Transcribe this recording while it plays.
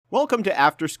Welcome to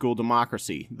After School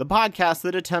Democracy, the podcast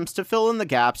that attempts to fill in the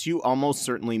gaps you almost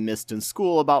certainly missed in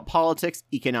school about politics,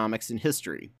 economics, and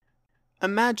history.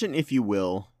 Imagine, if you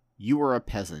will, you were a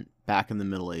peasant back in the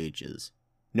Middle Ages.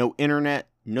 No internet,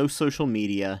 no social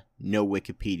media, no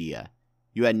Wikipedia.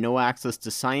 You had no access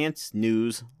to science,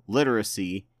 news,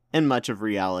 literacy, and much of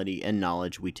reality and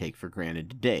knowledge we take for granted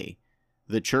today.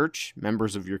 The church,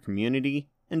 members of your community,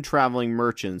 and traveling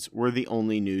merchants were the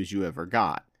only news you ever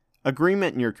got.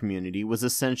 Agreement in your community was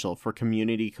essential for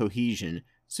community cohesion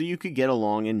so you could get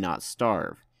along and not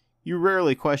starve. You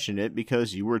rarely questioned it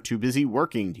because you were too busy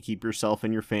working to keep yourself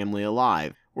and your family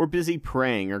alive, or busy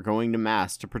praying or going to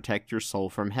mass to protect your soul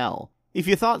from hell. If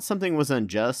you thought something was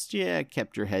unjust, you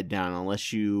kept your head down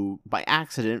unless you, by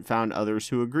accident, found others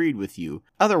who agreed with you.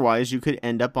 Otherwise, you could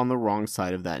end up on the wrong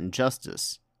side of that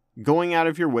injustice. Going out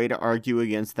of your way to argue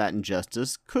against that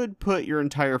injustice could put your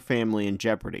entire family in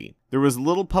jeopardy. There was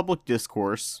little public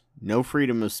discourse, no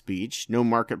freedom of speech, no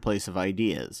marketplace of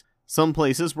ideas. Some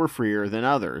places were freer than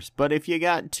others, but if you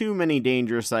got too many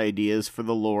dangerous ideas for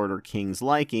the lord or king's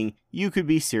liking, you could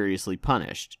be seriously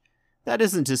punished. That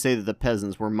isn't to say that the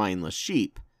peasants were mindless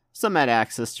sheep. Some had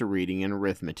access to reading and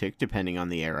arithmetic depending on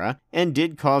the era, and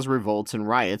did cause revolts and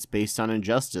riots based on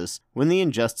injustice when the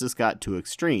injustice got too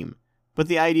extreme. But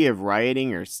the idea of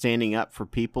rioting or standing up for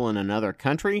people in another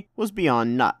country was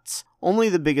beyond nuts. Only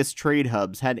the biggest trade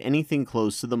hubs had anything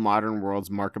close to the modern world's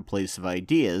marketplace of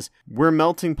ideas, where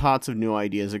melting pots of new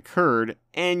ideas occurred,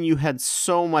 and you had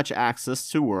so much access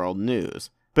to world news.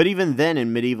 But even then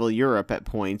in medieval Europe at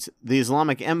points, the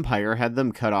Islamic Empire had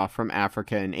them cut off from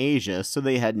Africa and Asia, so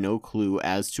they had no clue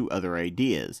as to other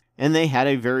ideas. And they had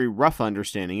a very rough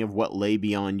understanding of what lay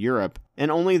beyond Europe,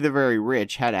 and only the very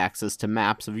rich had access to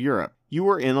maps of Europe. You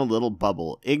were in a little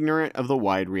bubble, ignorant of the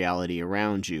wide reality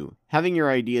around you. Having your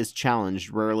ideas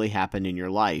challenged rarely happened in your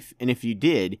life, and if you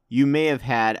did, you may have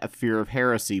had a fear of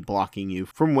heresy blocking you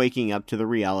from waking up to the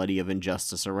reality of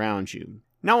injustice around you.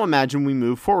 Now imagine we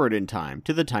move forward in time,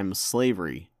 to the time of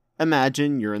slavery.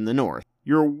 Imagine you're in the North.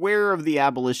 You're aware of the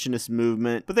abolitionist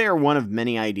movement, but they are one of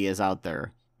many ideas out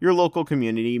there. Your local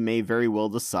community may very well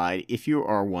decide if you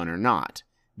are one or not.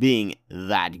 Being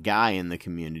that guy in the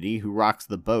community who rocks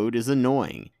the boat is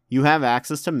annoying. You have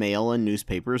access to mail and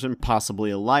newspapers and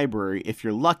possibly a library if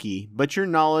you're lucky, but your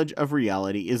knowledge of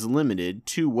reality is limited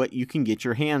to what you can get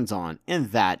your hands on,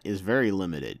 and that is very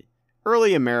limited.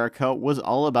 Early America was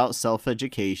all about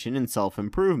self-education and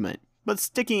self-improvement, but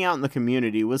sticking out in the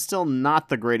community was still not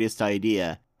the greatest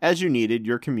idea, as you needed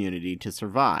your community to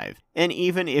survive. And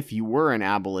even if you were an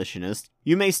abolitionist,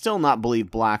 you may still not believe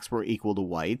blacks were equal to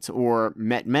whites, or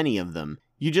met many of them.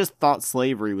 You just thought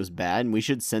slavery was bad and we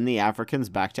should send the Africans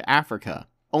back to Africa.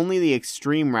 Only the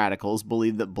extreme radicals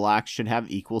believed that blacks should have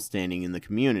equal standing in the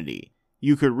community.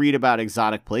 You could read about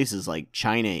exotic places like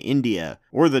China, India,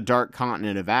 or the dark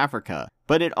continent of Africa,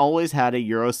 but it always had a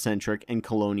Eurocentric and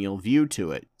colonial view to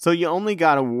it, so you only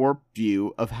got a warped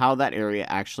view of how that area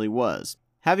actually was.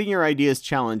 Having your ideas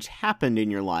challenged happened in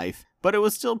your life, but it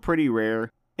was still pretty rare,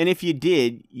 and if you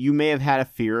did, you may have had a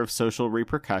fear of social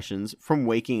repercussions from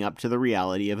waking up to the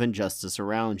reality of injustice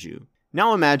around you.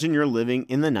 Now imagine you're living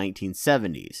in the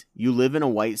 1970s. You live in a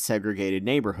white segregated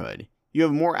neighborhood. You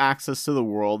have more access to the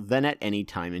world than at any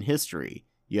time in history.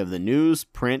 You have the news,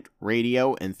 print,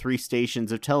 radio, and 3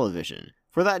 stations of television.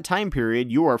 For that time period,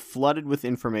 you are flooded with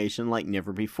information like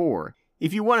never before.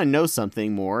 If you want to know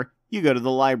something more, you go to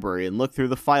the library and look through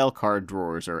the file card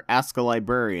drawers or ask a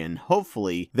librarian.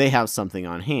 Hopefully, they have something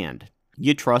on hand.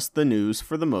 You trust the news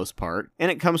for the most part,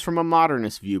 and it comes from a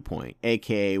modernist viewpoint,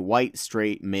 aka white,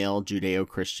 straight, male,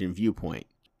 Judeo-Christian viewpoint.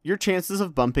 Your chances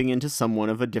of bumping into someone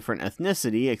of a different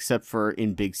ethnicity, except for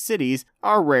in big cities,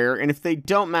 are rare, and if they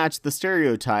don't match the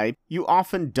stereotype, you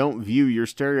often don't view your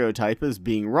stereotype as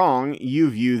being wrong,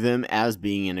 you view them as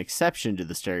being an exception to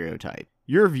the stereotype.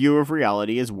 Your view of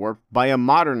reality is warped by a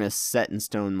modernist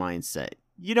set-in-stone mindset.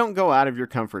 You don't go out of your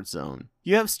comfort zone.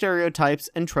 You have stereotypes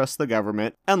and trust the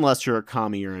government, unless you're a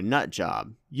commie or a nut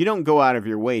job. You don't go out of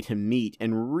your way to meet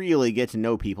and really get to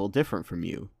know people different from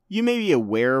you. You may be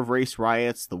aware of race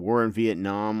riots, the war in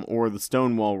Vietnam, or the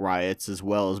Stonewall riots, as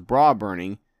well as bra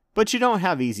burning, but you don't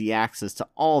have easy access to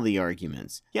all the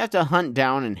arguments. You have to hunt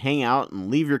down and hang out and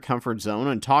leave your comfort zone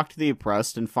and talk to the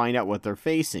oppressed and find out what they're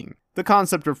facing. The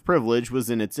concept of privilege was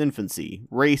in its infancy.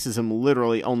 Racism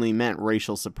literally only meant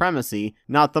racial supremacy,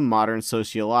 not the modern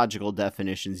sociological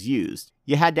definitions used.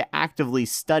 You had to actively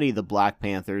study the Black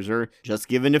Panthers or just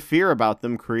give in to fear about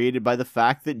them created by the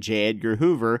fact that J. Edgar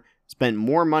Hoover spent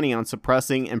more money on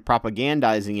suppressing and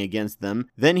propagandizing against them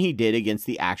than he did against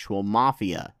the actual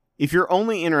mafia. If your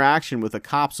only interaction with the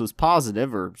cops was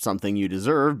positive or something you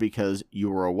deserved because you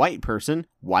were a white person,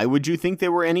 why would you think they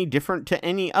were any different to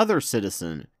any other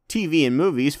citizen? TV and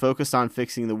movies focused on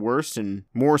fixing the worst and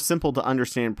more simple to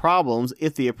understand problems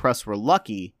if the oppressed were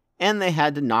lucky, and they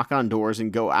had to knock on doors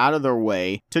and go out of their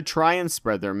way to try and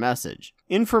spread their message.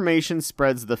 Information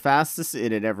spreads the fastest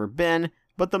it had ever been,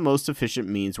 but the most efficient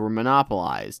means were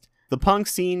monopolized. The punk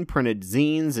scene printed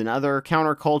zines and other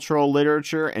countercultural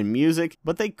literature and music,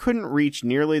 but they couldn't reach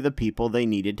nearly the people they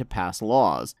needed to pass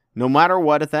laws. No matter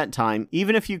what at that time,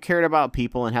 even if you cared about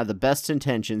people and had the best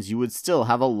intentions, you would still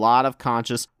have a lot of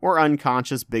conscious or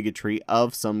unconscious bigotry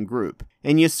of some group.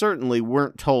 And you certainly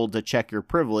weren't told to check your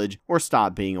privilege or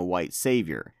stop being a white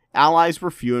savior. Allies were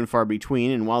few and far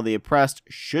between, and while the oppressed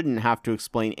shouldn't have to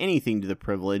explain anything to the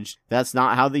privileged, that's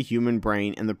not how the human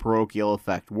brain and the parochial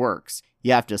effect works.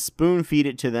 You have to spoon-feed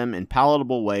it to them in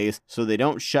palatable ways so they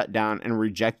don't shut down and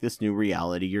reject this new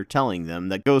reality you're telling them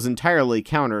that goes entirely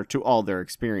counter to all their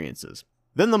experiences.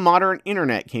 Then the modern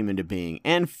internet came into being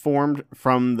and formed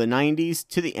from the 90s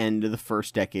to the end of the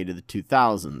first decade of the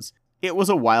 2000s. It was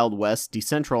a Wild West,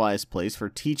 decentralized place for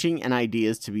teaching and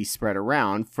ideas to be spread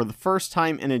around. For the first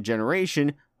time in a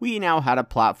generation, we now had a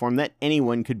platform that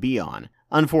anyone could be on.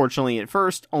 Unfortunately, at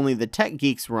first, only the tech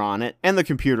geeks were on it and the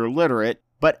computer literate,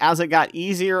 but as it got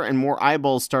easier and more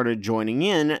eyeballs started joining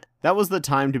in, that was the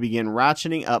time to begin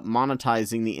ratcheting up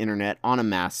monetizing the internet on a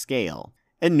mass scale.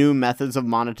 And new methods of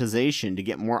monetization to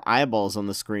get more eyeballs on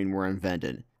the screen were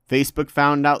invented. Facebook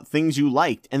found out things you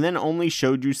liked and then only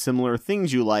showed you similar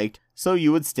things you liked, so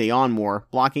you would stay on more,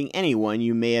 blocking anyone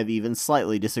you may have even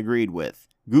slightly disagreed with.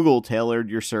 Google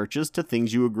tailored your searches to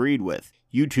things you agreed with.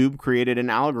 YouTube created an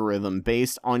algorithm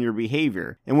based on your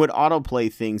behavior and would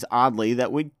autoplay things oddly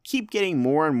that would keep getting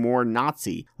more and more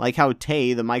Nazi, like how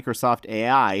Tay, the Microsoft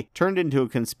AI, turned into a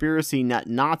conspiracy nut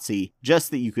Nazi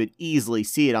just that you could easily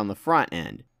see it on the front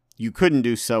end. You couldn't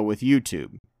do so with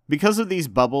YouTube. Because of these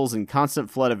bubbles and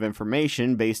constant flood of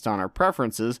information based on our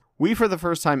preferences, we for the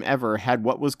first time ever had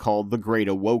what was called the Great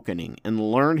Awakening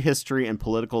and learned history and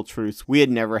political truths we had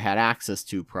never had access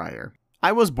to prior.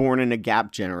 I was born in a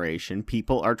gap generation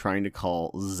people are trying to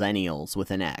call Zennials with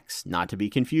an X, not to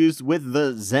be confused with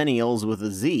the Zennials with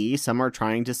a Z some are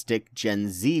trying to stick Gen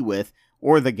Z with,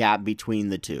 or the gap between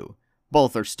the two.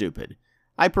 Both are stupid.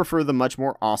 I prefer the much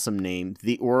more awesome name,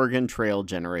 the Oregon Trail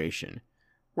generation.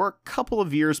 We're a couple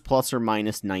of years plus or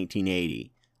minus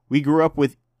 1980. We grew up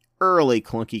with early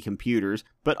clunky computers,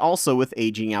 but also with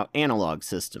aging out analog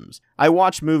systems. I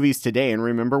watch movies today and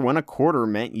remember when a quarter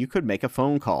meant you could make a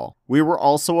phone call. We were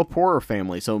also a poorer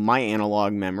family, so my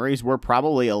analog memories were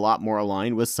probably a lot more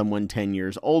aligned with someone 10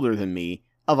 years older than me,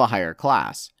 of a higher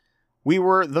class. We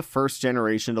were the first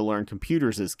generation to learn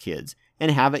computers as kids,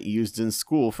 and have it used in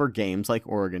school for games like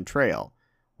Oregon Trail.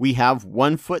 We have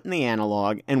 1 foot in the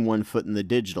analog and 1 foot in the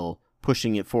digital,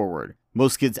 pushing it forward.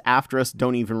 Most kids after us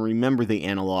don't even remember the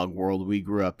analog world we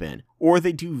grew up in, or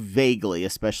they do vaguely,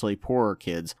 especially poorer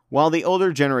kids, while the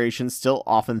older generation still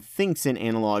often thinks in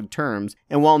analog terms,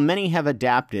 and while many have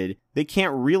adapted, they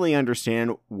can't really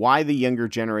understand why the younger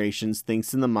generations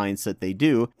thinks in the mindset they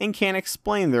do, and can't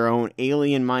explain their own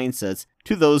alien mindsets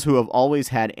to those who have always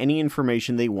had any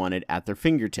information they wanted at their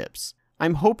fingertips.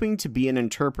 I'm hoping to be an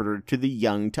interpreter to the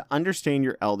young to understand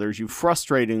your elders you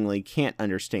frustratingly can't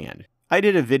understand. I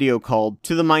did a video called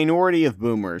To the Minority of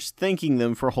Boomers, thanking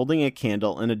them for holding a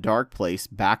candle in a dark place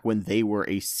back when they were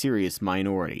a serious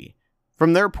minority.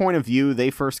 From their point of view,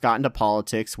 they first got into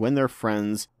politics when their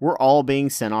friends were all being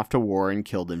sent off to war and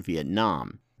killed in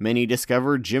Vietnam. Many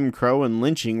discovered Jim Crow and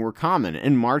lynching were common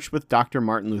and marched with Dr.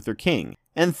 Martin Luther King.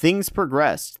 And things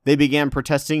progressed. They began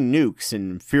protesting nukes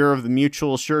and fear of the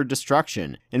mutual assured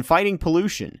destruction and fighting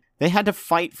pollution. They had to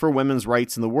fight for women's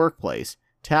rights in the workplace,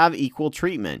 to have equal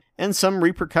treatment, and some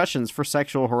repercussions for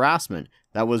sexual harassment.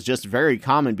 That was just very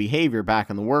common behavior back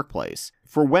in the workplace.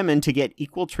 For women to get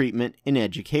equal treatment in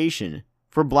education.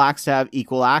 For blacks to have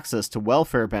equal access to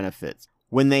welfare benefits.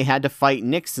 When they had to fight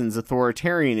Nixon's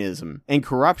authoritarianism and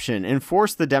corruption and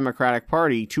force the Democratic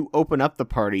Party to open up the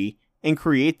party and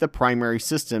create the primary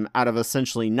system out of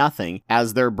essentially nothing,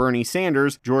 as their Bernie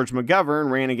Sanders, George McGovern,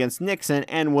 ran against Nixon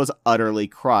and was utterly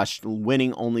crushed,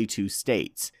 winning only 2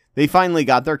 states. They finally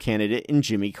got their candidate in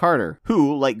Jimmy Carter,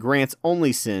 who, like Grant's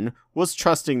only sin, was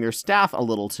trusting their staff a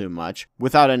little too much,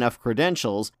 without enough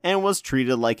credentials, and was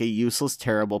treated like a useless,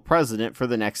 terrible president for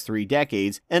the next 3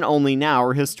 decades, and only now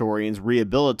are historians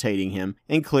rehabilitating him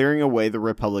and clearing away the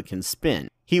Republican spin.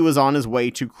 He was on his way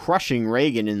to crushing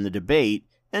Reagan in the debate,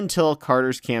 until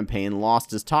Carter's campaign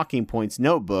lost his talking points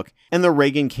notebook and the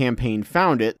Reagan campaign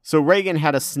found it, so Reagan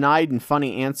had a snide and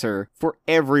funny answer for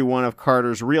every one of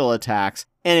Carter's real attacks,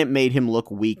 and it made him look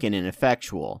weak and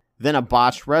ineffectual. Then a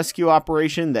botched rescue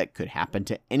operation that could happen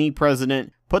to any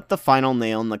president put the final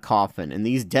nail in the coffin, and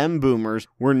these Dem boomers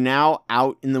were now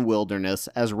out in the wilderness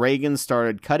as Reagan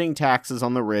started cutting taxes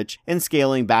on the rich and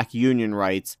scaling back union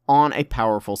rights on a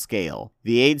powerful scale.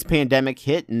 The AIDS pandemic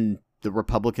hit and the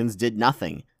Republicans did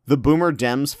nothing. The boomer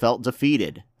Dems felt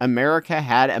defeated. America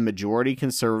had a majority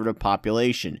conservative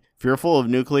population, fearful of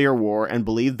nuclear war and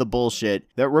believed the bullshit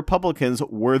that Republicans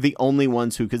were the only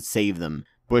ones who could save them.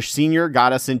 Bush Sr.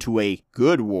 got us into a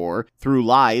good war through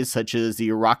lies such as the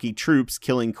Iraqi troops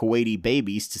killing Kuwaiti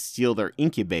babies to steal their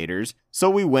incubators, so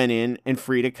we went in and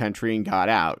freed a country and got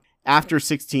out. After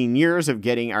 16 years of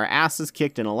getting our asses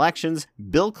kicked in elections,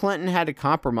 Bill Clinton had to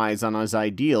compromise on his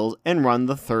ideals and run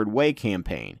the Third Way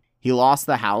campaign. He lost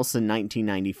the House in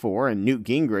 1994, and Newt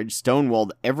Gingrich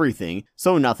stonewalled everything,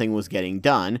 so nothing was getting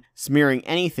done, smearing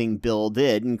anything Bill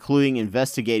did, including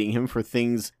investigating him for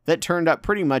things that turned up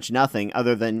pretty much nothing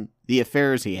other than the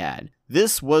affairs he had.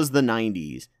 This was the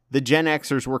 90s. The Gen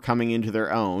Xers were coming into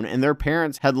their own, and their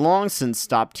parents had long since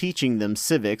stopped teaching them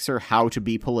civics or how to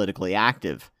be politically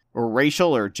active, or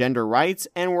racial or gender rights,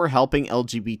 and were helping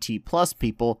LGBT plus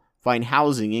people find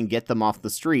housing and get them off the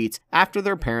streets after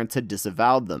their parents had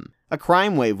disavowed them. A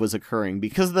crime wave was occurring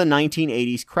because of the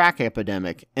 1980s crack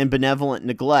epidemic and benevolent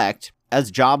neglect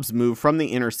as jobs moved from the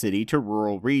inner city to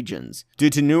rural regions, due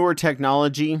to newer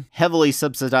technology, heavily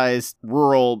subsidized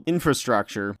rural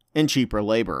infrastructure, and cheaper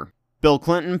labor. Bill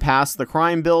Clinton passed the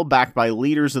crime bill backed by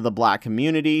leaders of the black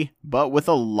community, but with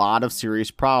a lot of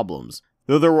serious problems,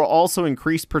 though there were also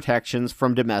increased protections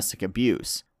from domestic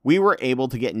abuse. We were able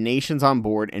to get nations on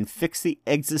board and fix the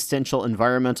existential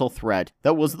environmental threat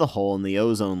that was the hole in the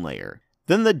ozone layer.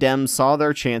 Then the Dems saw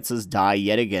their chances die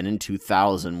yet again in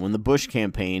 2000 when the Bush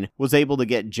campaign was able to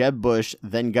get Jeb Bush,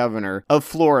 then governor of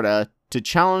Florida, to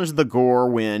challenge the Gore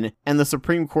win, and the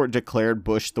Supreme Court declared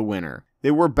Bush the winner.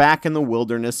 They were back in the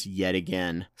wilderness yet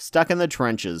again, stuck in the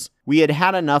trenches. We had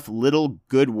had enough little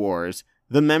good wars.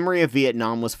 The memory of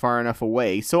Vietnam was far enough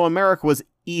away, so America was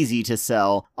easy to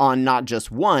sell on not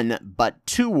just one, but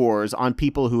two wars on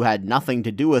people who had nothing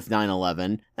to do with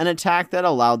 9/11, an attack that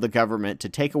allowed the government to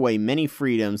take away many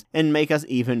freedoms and make us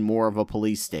even more of a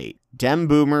police state. Dem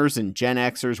boomers and Gen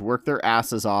Xers worked their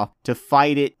asses off to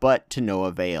fight it, but to no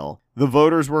avail. The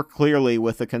voters were clearly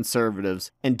with the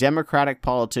conservatives, and Democratic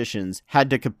politicians had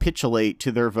to capitulate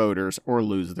to their voters or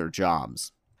lose their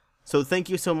jobs. So thank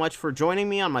you so much for joining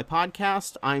me on my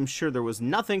podcast. I'm sure there was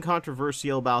nothing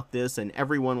controversial about this, and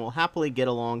everyone will happily get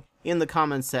along in the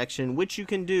comments section, which you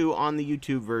can do on the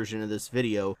YouTube version of this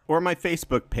video, or my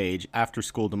Facebook page, After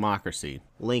School Democracy.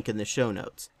 Link in the show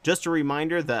notes. Just a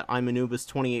reminder that I'm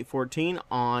Anubis2814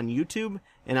 on YouTube,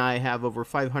 and I have over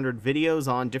 500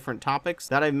 videos on different topics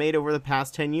that I've made over the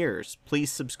past 10 years.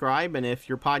 Please subscribe, and if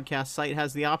your podcast site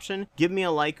has the option, give me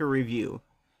a like or review.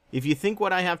 If you think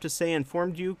what I have to say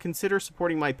informed you, consider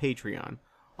supporting my Patreon.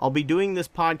 I'll be doing this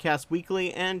podcast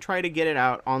weekly and try to get it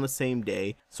out on the same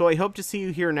day, so I hope to see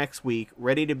you here next week,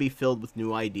 ready to be filled with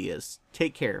new ideas.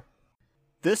 Take care.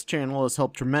 This channel is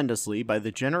helped tremendously by the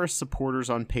generous supporters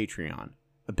on Patreon.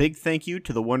 A big thank you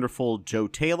to the wonderful Joe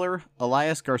Taylor,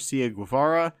 Elias Garcia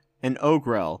Guevara, and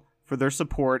Ogrel for their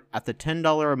support at the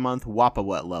 $10 a month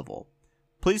Wapawet level.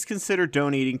 Please consider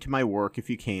donating to my work if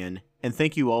you can, and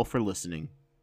thank you all for listening.